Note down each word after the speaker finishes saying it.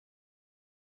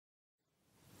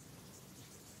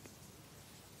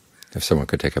If someone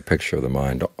could take a picture of the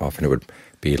mind, often it would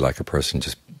be like a person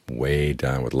just weighed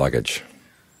down with luggage,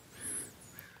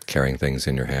 carrying things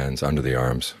in your hands, under the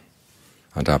arms,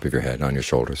 on top of your head, on your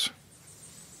shoulders.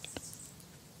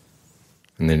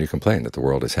 And then you complain that the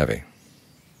world is heavy.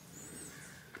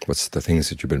 What's the things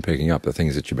that you've been picking up, the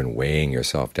things that you've been weighing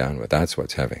yourself down with? That's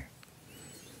what's heavy.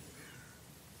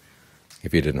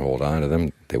 If you didn't hold on to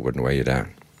them, they wouldn't weigh you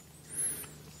down.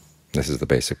 This is the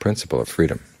basic principle of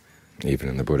freedom, even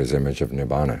in the Buddha's image of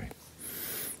Nibbana.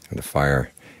 And the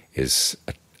fire is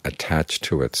attached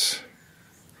to its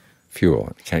fuel.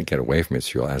 It can't get away from its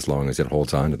fuel as long as it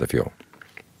holds on to the fuel.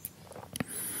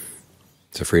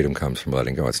 So freedom comes from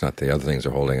letting go. It's not the other things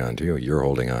are holding on to you, you're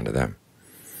holding on to them.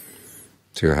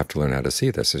 So you have to learn how to see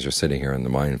this. As you're sitting here and the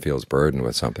mind feels burdened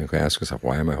with something, you can ask yourself,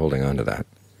 why am I holding on to that?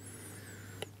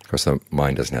 Of course, the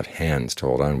mind doesn't have hands to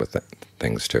hold on with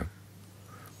things to.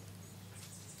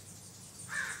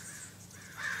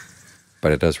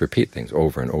 But it does repeat things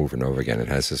over and over and over again. It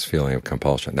has this feeling of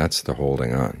compulsion. That's the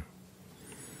holding on.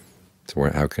 So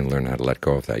how can you learn how to let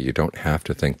go of that? You don't have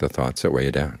to think the thoughts that weigh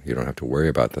you down. You don't have to worry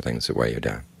about the things that weigh you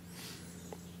down.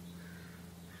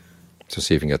 So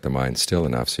see if you can get the mind still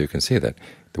enough so you can see that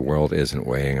the world isn't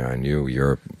weighing on you.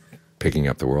 You're picking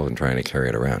up the world and trying to carry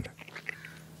it around.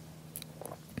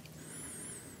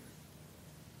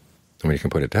 And when you can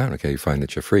put it down, okay, you find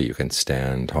that you're free. You can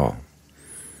stand tall.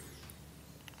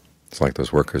 It's like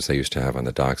those workers they used to have on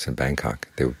the docks in Bangkok.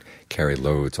 They would carry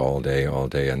loads all day,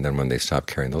 and then when they stopped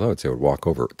carrying the loads, they would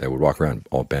walk around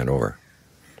all bent over,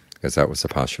 because that was the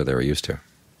posture they were used to.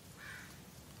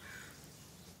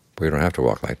 But we don't have to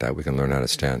walk like that. We can learn how to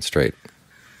stand straight.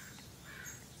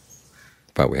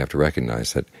 But we have to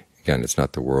recognize that, again, it's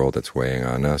not the world that's weighing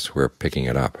on us. We're picking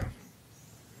it up.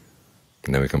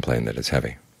 And then we complain that it's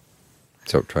heavy.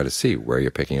 So try to see where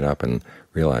you're picking it up and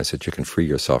realize that you can free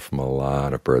yourself from a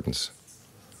lot of burdens.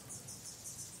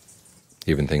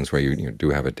 Even things where you do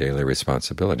have a daily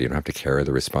responsibility. You don't have to carry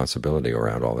the responsibility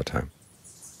around all the time.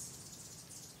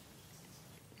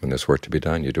 When there's work to be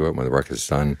done, you do it. When the work is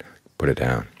done, put it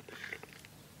down.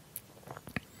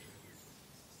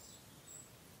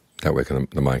 That way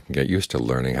the mind can get used to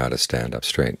learning how to stand up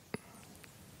straight.